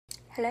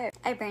Hello.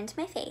 I burned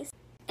my face.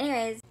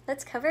 Anyways,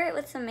 let's cover it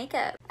with some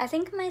makeup. I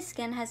think my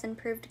skin has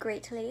improved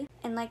greatly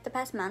in like the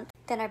past month.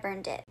 Then I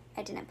burned it.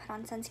 I didn't put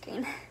on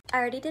sunscreen. I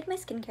already did my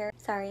skincare,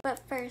 sorry. But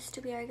first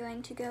we are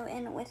going to go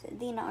in with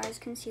the NARS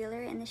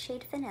concealer in the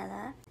shade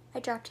Vanilla. I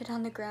dropped it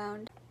on the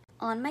ground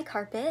on my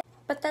carpet,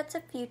 but that's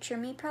a future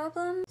me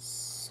problem.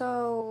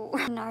 So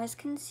NARS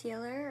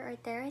concealer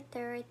right there, right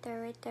there, right there,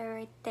 right there,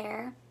 right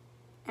there,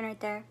 and right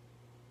there.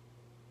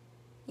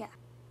 Yeah.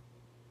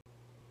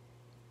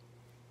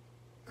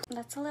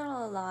 That's a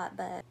lot,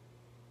 but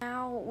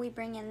now we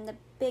bring in the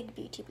big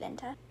beauty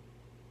blender.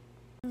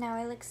 Now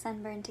I look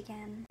sunburnt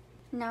again.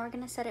 Now we're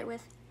gonna set it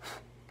with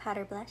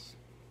powder blush.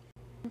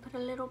 And put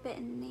a little bit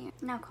in there.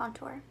 Now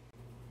contour.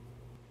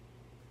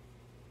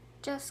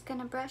 Just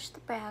gonna brush the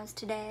brows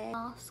today.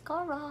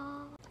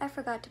 Mascara. I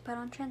forgot to put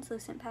on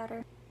translucent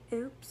powder.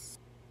 Oops.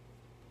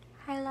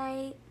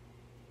 Highlight.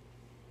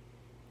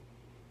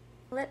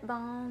 Lip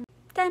balm.